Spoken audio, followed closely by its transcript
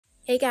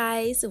Hey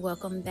guys,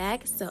 welcome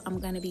back. So I'm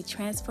going to be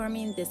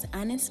transforming this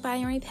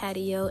uninspiring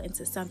patio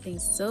into something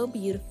so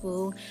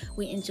beautiful.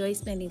 We enjoy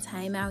spending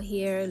time out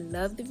here,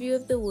 love the view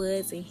of the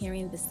woods, and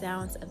hearing the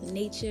sounds of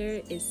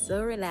nature is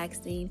so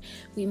relaxing.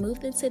 We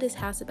moved into this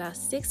house about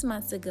 6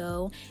 months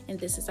ago, and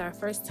this is our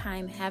first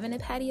time having a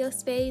patio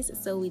space,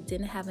 so we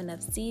didn't have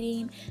enough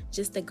seating,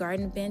 just a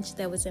garden bench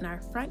that was in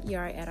our front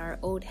yard at our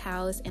old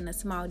house and a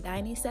small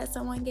dining set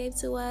someone gave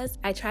to us.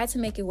 I tried to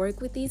make it work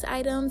with these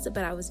items,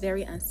 but I was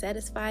very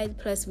unsatisfied.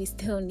 Plus we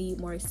still need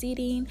more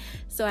seating,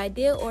 so I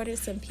did order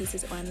some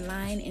pieces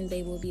online and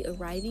they will be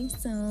arriving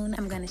soon.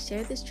 I'm going to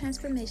share this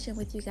transformation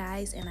with you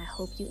guys and I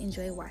hope you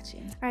enjoy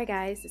watching. Alright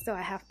guys, so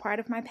I have part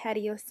of my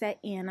patio set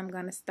in. I'm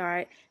going to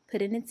start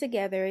putting it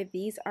together.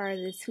 These are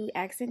the 2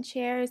 accent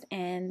chairs,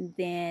 and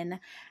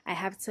then I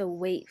have to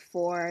wait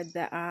for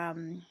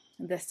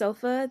the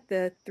sofa,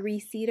 the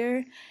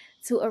 3-seater,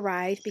 to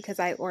arrive because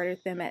I ordered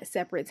them at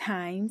separate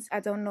times.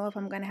 I don't know if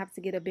I'm gonna have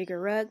to get a bigger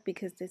rug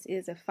because this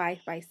is a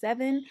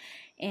 5x7,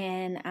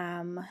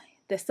 and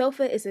the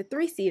sofa is a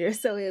 3-seater,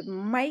 so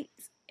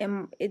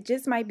it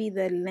just might be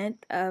the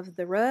length of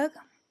the rug,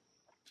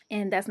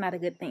 and that's not a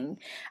good thing.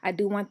 I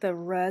do want the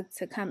rug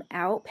to come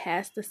out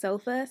past the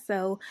sofa,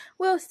 so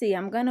we'll see.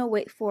 I'm gonna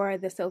wait for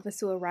the sofa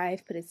to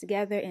arrive, put it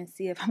together, and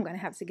see if I'm gonna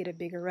have to get a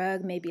bigger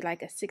rug, maybe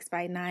like a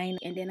 6x9.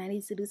 And then I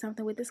need to do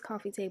something with this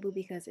coffee table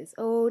because it's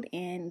old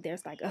and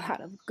there's like a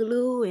lot of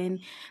glue,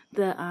 and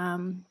the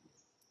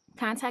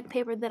contact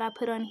paper that I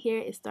put on here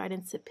is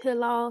starting to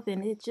peel off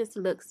and it just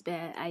looks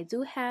bad. I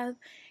do have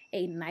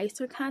a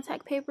nicer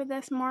contact paper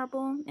that's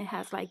marble. It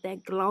has like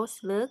that gloss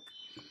look.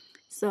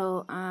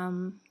 So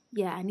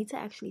yeah, I need to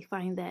actually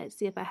find that,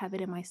 see if I have it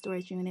in my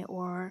storage unit,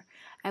 or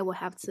I will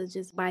have to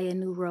just buy a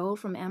new roll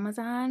from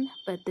Amazon.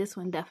 But this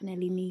one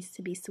definitely needs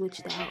to be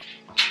switched out.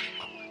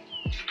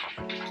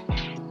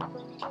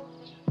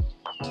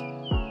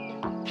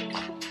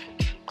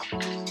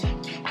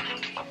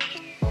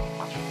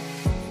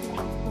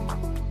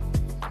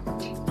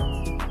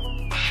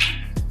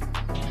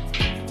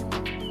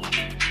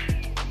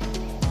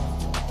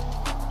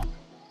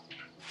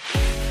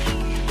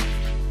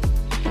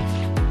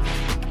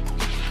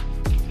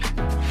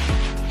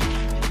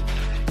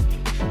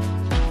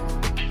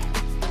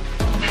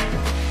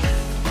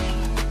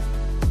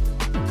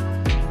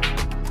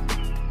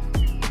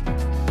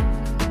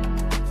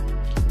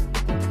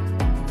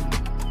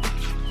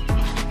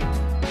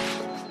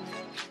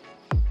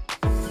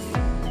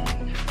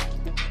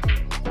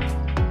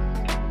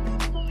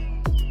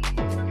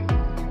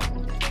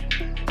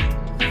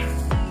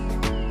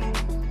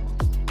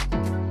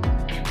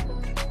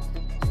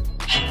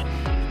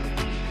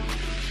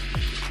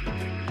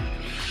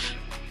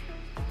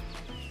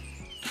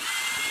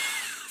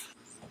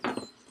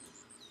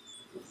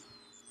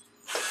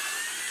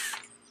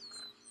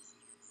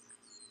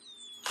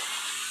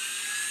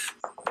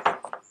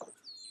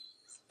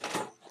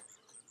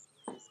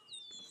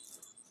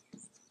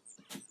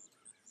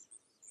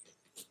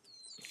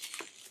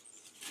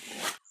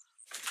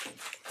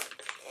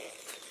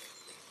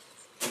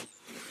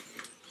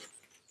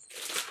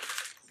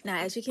 Now,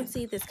 as you can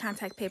see, this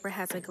contact paper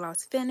has a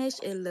gloss finish.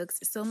 It looks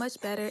so much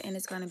better and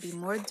it's going to be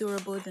more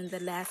durable than the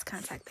last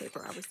contact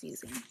paper I was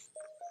using.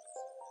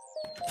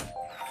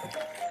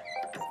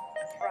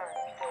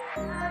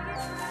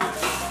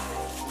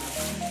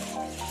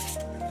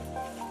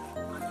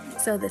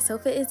 So the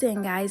sofa is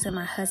in, guys, and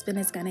my husband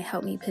is going to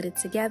help me put it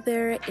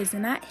together. It's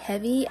not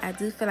heavy. I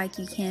do feel like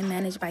you can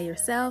manage by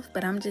yourself,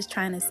 but I'm just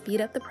trying to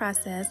speed up the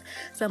process.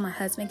 So my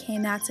husband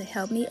came out to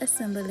help me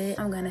assemble it.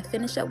 I'm going to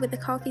finish up with the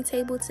coffee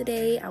table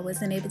today. I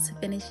wasn't able to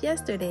finish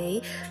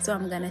yesterday, so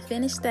I'm going to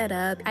finish that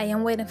up. I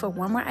am waiting for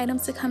one more item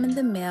to come in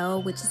the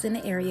mail, which is an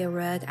area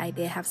rug. I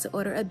did have to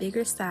order a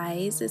bigger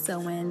size, so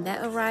when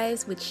that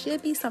arrives, which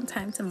should be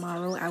sometime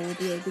tomorrow, I will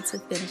be able to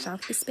finish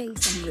off the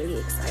space. I'm really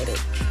excited.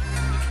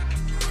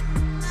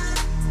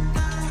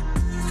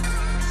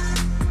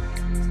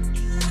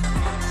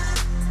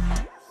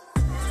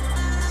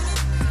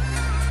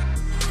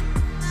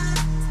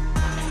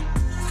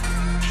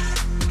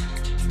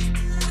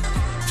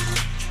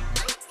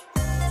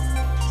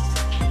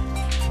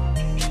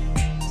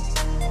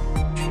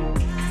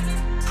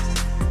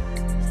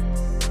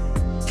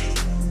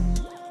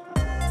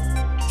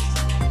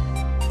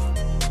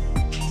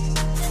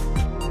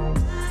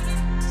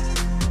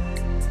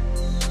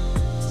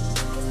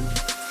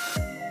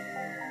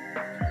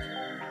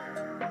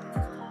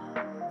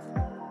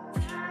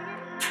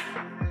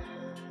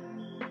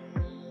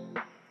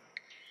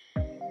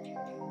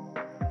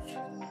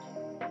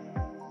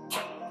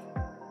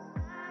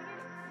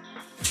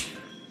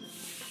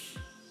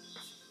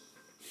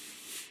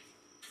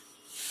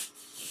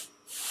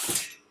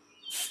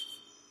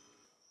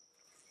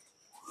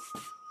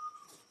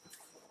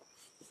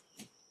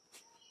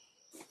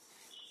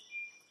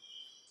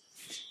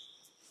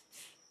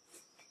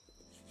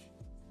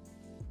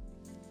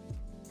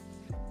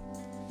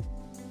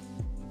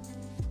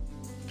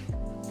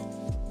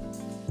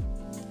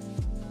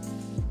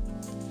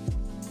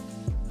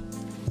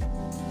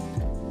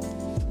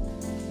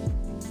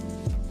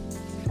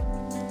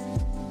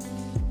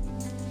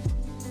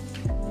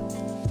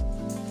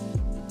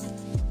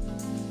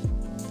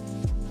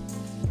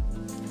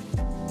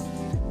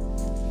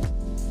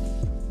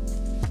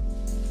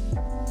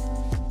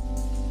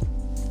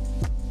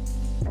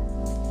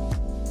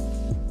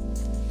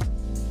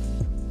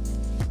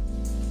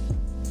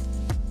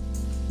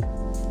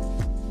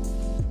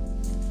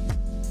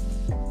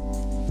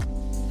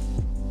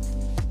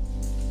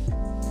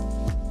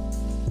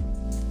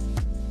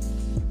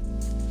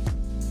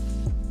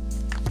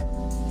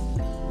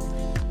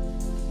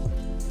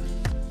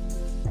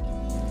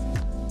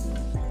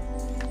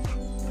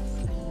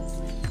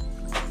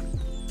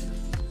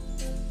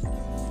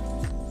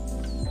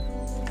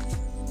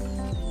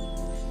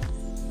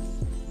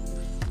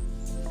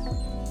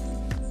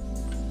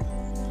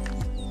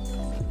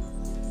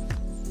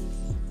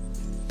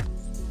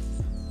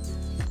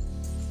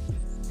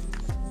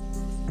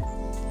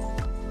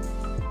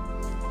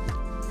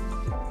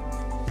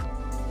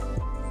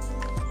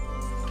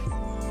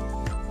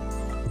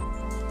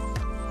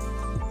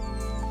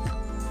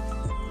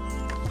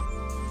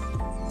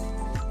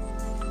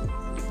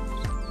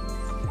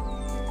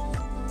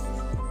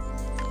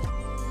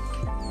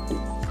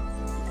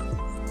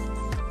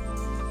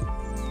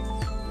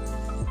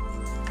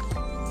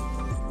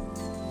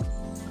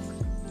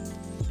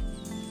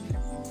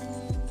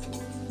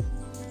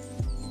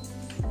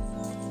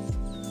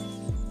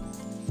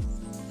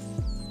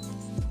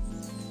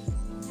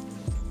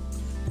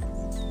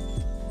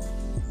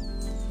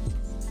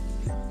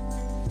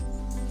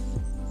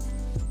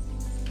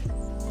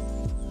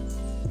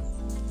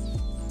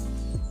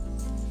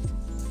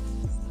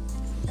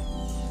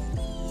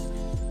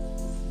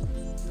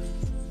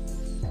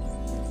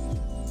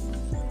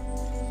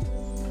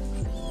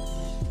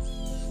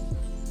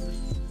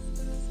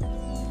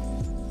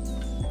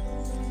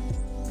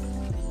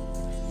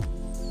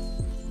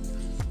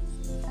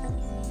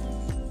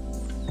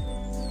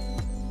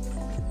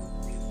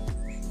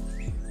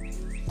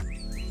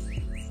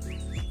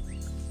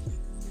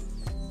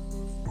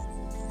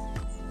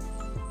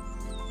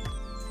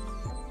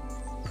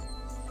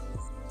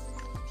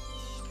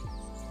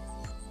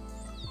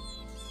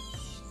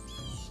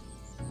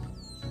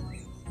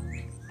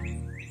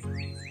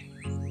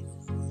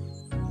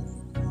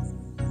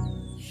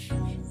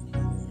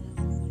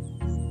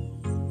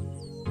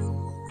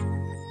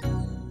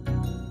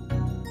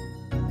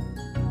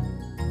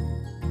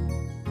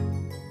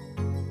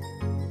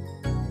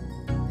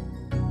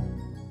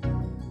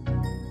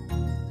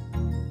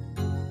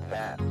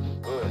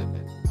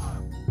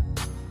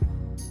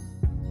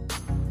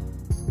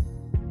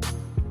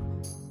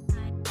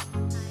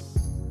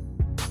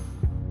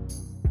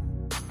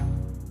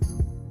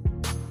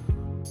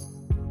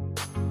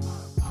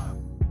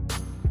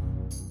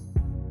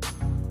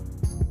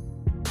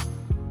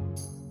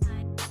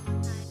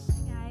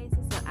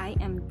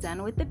 I am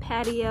done with the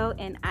patio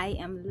and I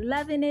am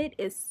loving it.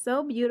 It's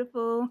so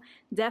beautiful.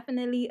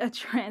 Definitely a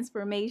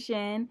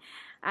transformation.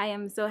 I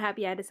am so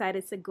happy I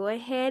decided to go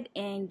ahead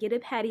and get a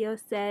patio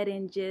set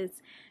and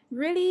just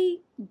really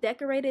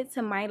decorate it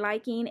to my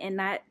liking and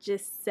not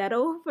just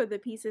settle for the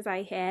pieces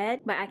I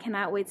had. But I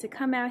cannot wait to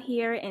come out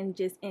here and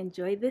just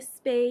enjoy this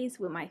space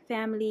with my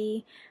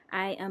family.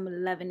 I am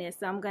loving it.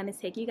 So I'm going to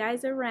take you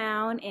guys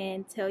around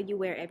and tell you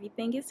where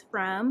everything is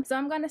from. So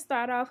I'm going to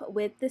start off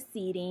with the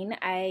seating.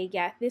 I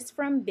got this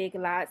from Big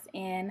Lots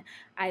and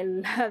I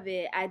love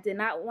it. I did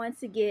not want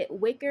to get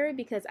wicker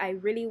because I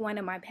really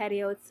wanted my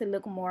patio to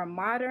look more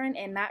modern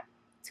and not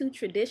too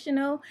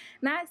traditional.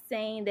 Not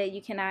saying that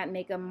you cannot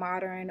make a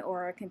modern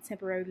or a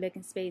contemporary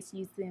looking space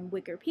using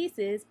wicker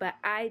pieces, but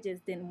I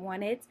just didn't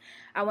want it.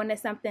 I wanted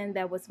something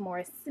that was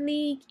more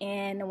sleek,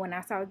 and when I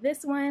saw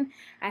this one,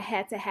 I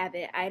had to have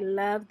it. I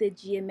love the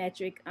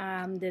geometric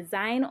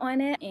design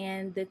on it,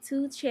 and the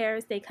 2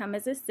 chairs, they come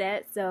as a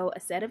set, so a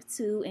set of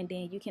 2, and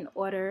then you can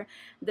order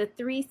the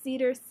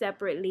 3-seater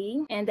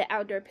separately. And the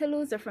outdoor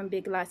pillows are from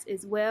Big Lots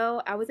as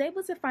well. I was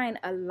able to find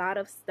a lot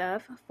of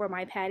stuff for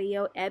my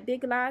patio at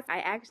Big Lots.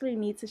 I actually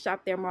need to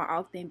shop there more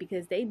often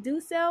because they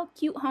do sell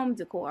cute home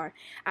decor.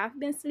 I've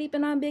been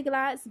sleeping on Big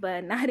Lots,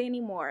 but not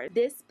anymore.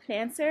 This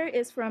planter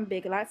is from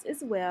Big Lots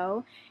as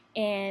well.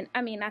 And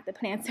I mean, not the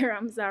planter,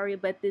 I'm sorry,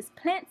 but this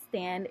plant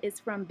stand is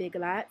from Big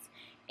Lots.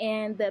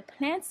 And the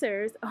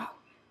planters, oh,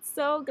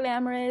 so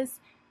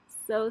glamorous,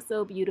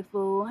 so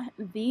beautiful.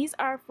 These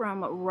are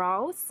from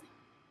Ross.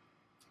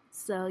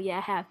 So yeah,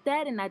 I have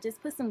that, and I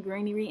just put some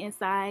greenery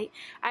inside.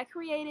 I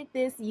created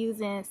this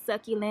using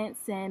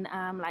succulents and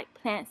like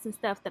plants and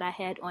stuff that I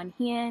had on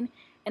hand,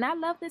 and I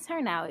love the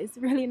turnout. It's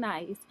really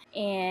nice.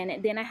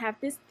 And then I have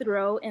this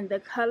throw, and the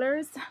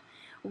colors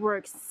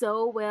work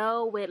so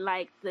well with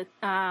like the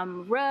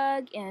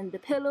rug and the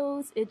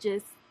pillows. It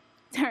just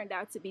turned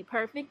out to be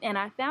perfect, and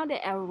I found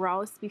it at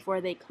Ross before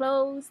they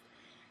closed,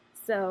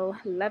 so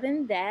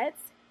loving that.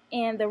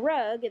 And the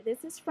rug,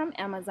 this is from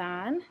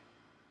Amazon.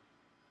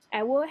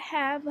 I will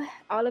have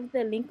all of the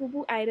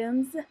linkable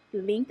items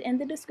linked in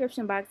the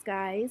description box,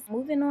 guys.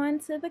 Moving on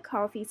to the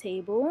coffee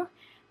table.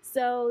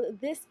 So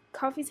this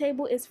coffee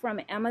table is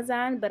from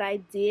Amazon, but I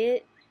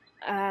did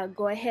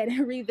go ahead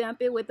and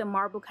revamp it with the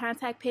marble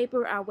contact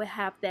paper. I will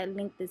have that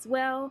linked as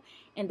well.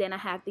 And then I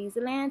have these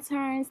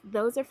lanterns.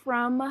 Those are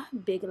from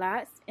Big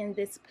Lots. And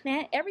this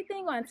plant,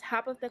 everything on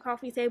top of the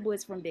coffee table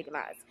is from Big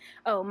Lots.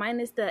 Oh,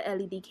 minus the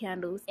LED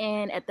candles.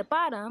 And at the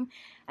bottom,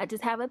 I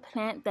just have a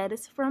plant that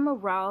is from a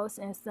Ross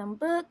and some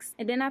books.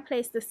 And then I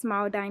placed the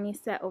small dining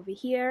set over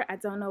here. I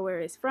don't know where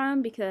it's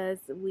from because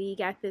we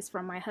got this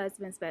from my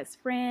husband's best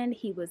friend.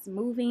 He was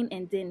moving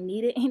and didn't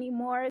need it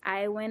anymore.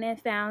 I went and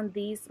found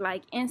these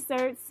like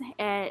inserts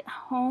at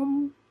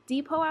Home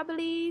Depot, I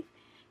believe.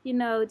 You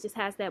know, just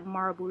has that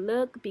marble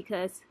look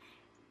because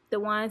the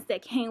ones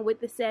that came with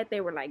the set,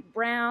 they were like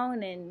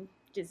brown and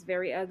just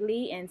very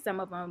ugly, and some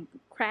of them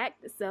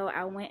cracked. So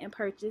I went and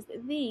purchased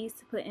these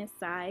to put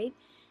inside.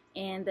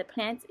 And the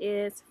plant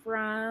is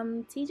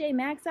from TJ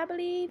Maxx, I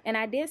believe. And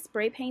I did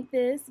spray paint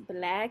this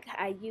black.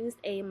 I used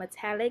a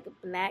metallic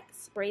black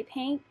spray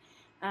paint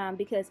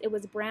because it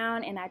was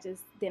brown and I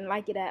just didn't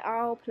like it at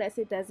all. Plus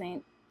it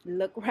doesn't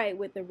look right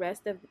with the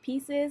rest of the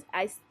pieces.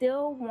 I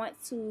still want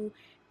to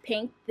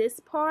paint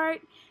this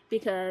part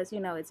because, you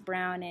know, it's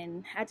brown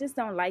and I just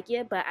don't like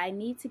it, but I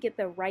need to get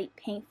the right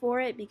paint for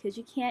it because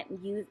you can't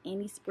use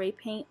any spray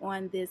paint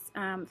on this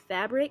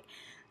fabric.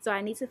 So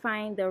I need to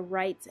find the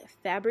right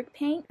fabric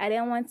paint. I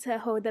didn't want to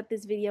hold up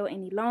this video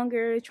any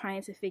longer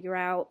trying to figure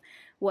out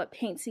what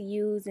paint to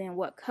use and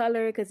what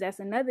color, because that's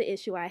another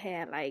issue I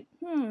had. Like,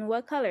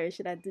 what color?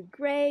 Should I do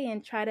gray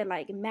and try to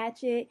like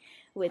match it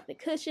with the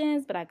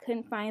cushions? But I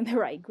couldn't find the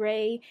right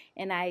gray,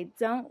 and I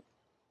don't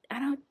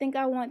think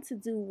I want to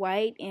do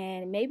white,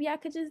 and maybe I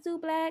could just do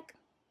black.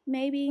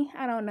 Maybe,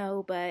 I don't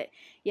know, but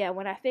yeah,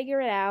 when I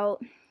figure it out,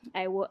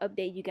 I will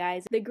update you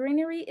guys. The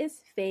greenery is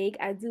fake.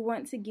 I do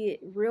want to get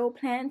real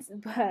plants,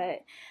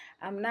 but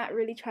I'm not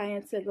really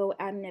trying to go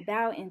out and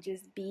about and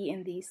just be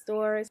in these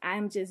stores.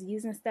 I'm just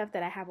using stuff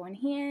that I have on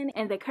hand.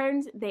 And the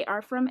curtains, they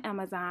are from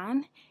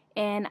Amazon.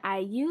 And I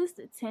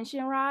used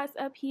tension rods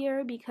up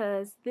here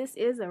because this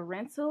is a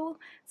rental,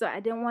 so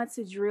I didn't want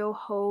to drill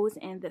holes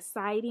in the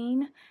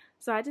siding.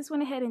 So I just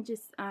went ahead and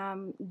just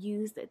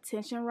used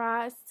tension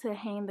rods to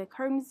hang the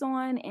curtains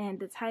on, and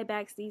the tie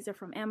backs, these are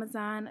from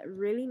Amazon.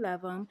 Really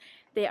love them.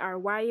 They are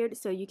wired,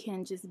 so you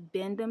can just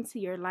bend them to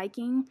your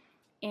liking.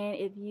 And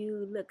if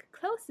you look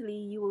closely,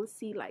 you will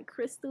see like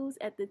crystals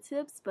at the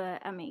tips,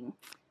 but I mean,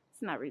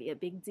 it's not really a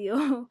big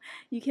deal.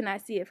 You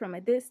cannot see it from a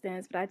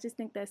distance, but I just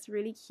think that's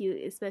really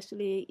cute,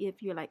 especially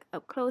if you're like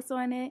up close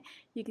on it.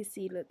 You can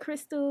see the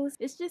crystals.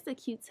 It's just a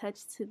cute touch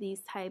to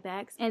these tie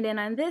backs. And then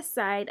on this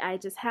side, I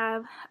just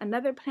have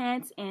another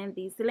plant and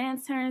these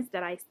lanterns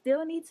that I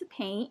still need to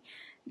paint.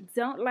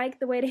 Don't like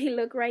the way they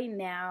look right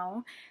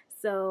now,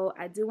 so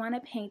I do want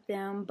to paint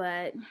them,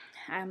 but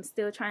I'm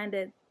still trying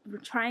to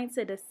trying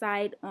to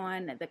decide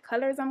on the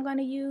colors I'm going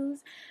to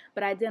use,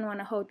 but I didn't want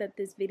to hold up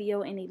this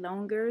video any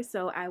longer,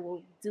 so I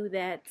will do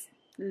that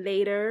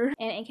later.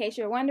 And in case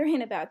you're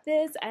wondering about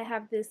this, I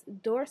have this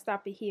door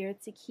stopper here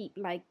to keep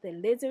like the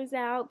lizards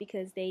out,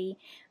 because they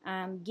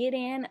get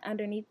in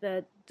underneath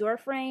the door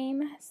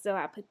frame. So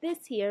I put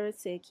this here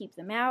to keep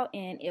them out,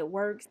 and it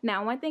works.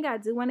 Now, one thing I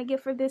do want to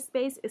get for this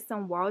space is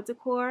some wall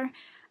decor.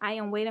 I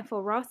am waiting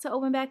for Ross to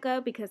open back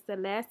up, because the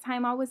last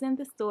time I was in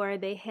the store,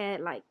 they had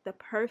like the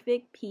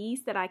perfect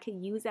piece that I could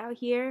use out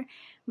here.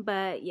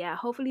 But yeah,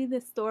 hopefully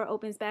the store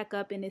opens back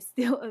up and is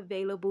still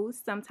available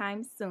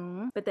sometime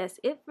soon. But that's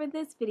it for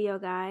this video,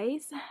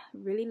 guys.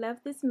 Really love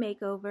this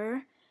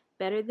makeover.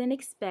 Better than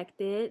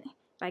expected.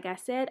 Like I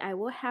said, I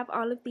will have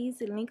all of these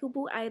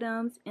linkable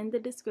items in the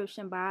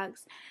description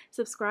box.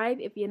 Subscribe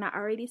if you're not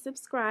already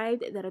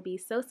subscribed. That'll be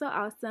so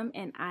awesome.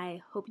 And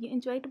I hope you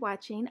enjoyed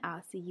watching.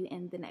 I'll see you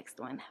in the next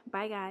one.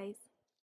 Bye, guys.